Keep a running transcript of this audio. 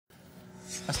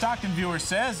A Stockton viewer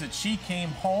says that she came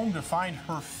home to find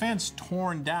her fence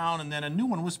torn down and then a new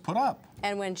one was put up.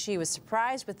 And when she was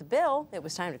surprised with the bill, it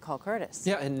was time to call Kurtis.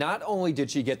 Yeah, and not only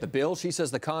did she get the bill, she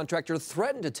says the contractor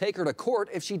threatened to take her to court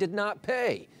if she did not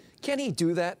pay. Can he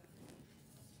do that?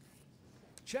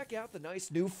 Check out the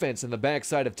nice new fence in the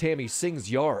backside of Tammy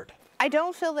Singh's yard. I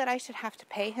don't feel that I should have to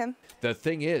pay him. The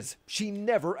thing is, she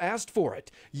never asked for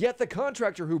it. Yet the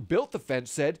contractor who built the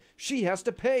fence said she has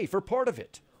to pay for part of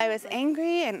it. I was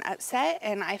angry and upset,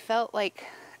 and I felt like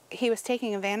he was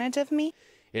taking advantage of me.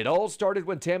 It all started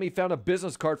when Tammy found a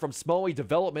business card from Smalley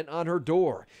Development on her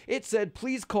door. It said,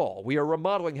 "Please call. We are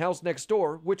remodeling house next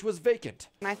door," which was vacant.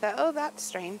 And I thought, oh, that's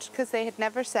strange, because they had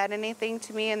never said anything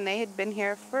to me, and they had been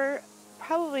here for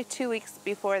probably 2 weeks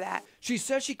before that. She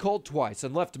says she called twice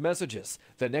and left messages.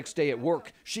 The next day at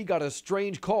work, she got a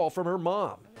strange call from her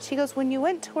mom. She goes, "When you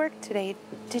went to work today,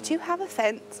 did you have a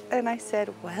fence?" And I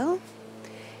said, "Well,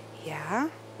 yeah."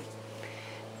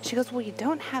 She goes, "Well, you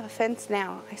don't have a fence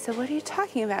now." I said, "What are you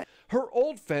talking about?" Her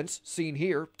old fence, seen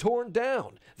here, torn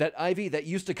down. That ivy that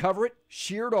used to cover it,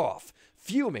 sheared off.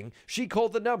 Fuming, she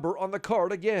called the number on the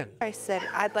card again. I said,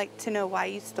 "I'd like to know why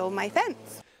you stole my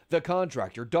fence." The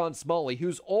contractor, Don Smalley,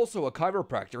 who's also a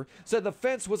chiropractor, said the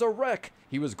fence was a wreck.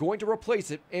 He was going to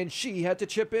replace it, and she had to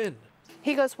chip in.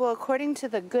 He goes, "Well, according to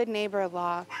the good neighbor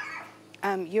law,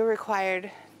 you're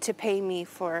required to pay me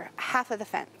for half of the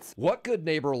fence." What good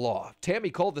neighbor law? Tammy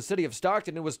called the city of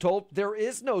Stockton and was told there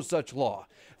is no such law.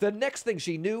 The next thing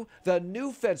she knew, the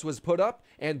new fence was put up,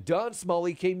 and Don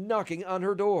Smalley came knocking on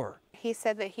her door. He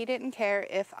said that he didn't care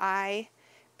if I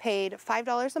paid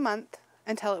 $5 a month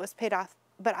until it was paid off,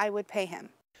 but I would pay him.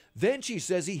 Then she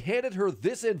says he handed her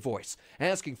this invoice,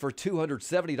 asking for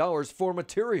 $270 for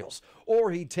materials,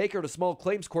 or he'd take her to small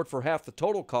claims court for half the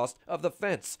total cost of the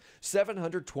fence,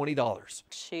 $720.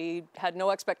 She had no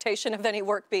expectation of any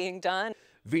work being done.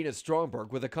 Venus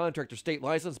Strongberg with the Contractor State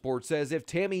License Board says if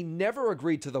Tammy never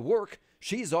agreed to the work,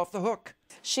 she's off the hook.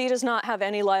 She does not have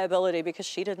any liability because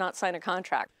she did not sign a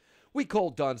contract. We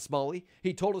called Don Smalley.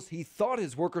 He told us he thought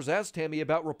his workers asked Tammy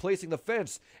about replacing the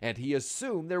fence, and he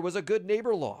assumed there was a good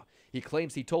neighbor law. He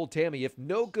claims he told Tammy if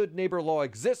no good neighbor law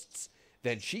exists,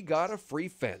 then she got a free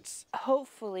fence.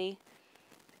 Hopefully,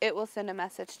 it will send a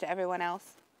message to everyone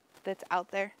else that's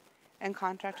out there and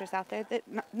contractors out there that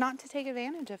not to take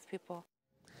advantage of people.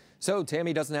 So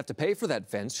Tammy doesn't have to pay for that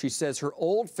fence. She says her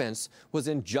old fence was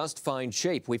in just fine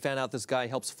shape. We found out this guy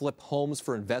helps flip homes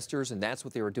for investors, and that's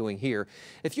what they were doing here.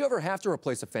 If you ever have to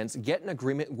replace a fence, get an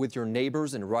agreement with your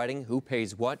neighbors in writing who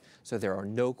pays what, so there are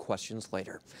no questions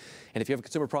later. And if you have a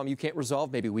consumer problem you can't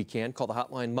resolve, maybe we can. Call the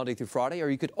hotline Monday through Friday, or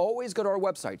you could always go to our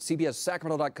website,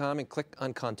 cbssacramento.com, and click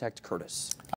on Contact Kurtis.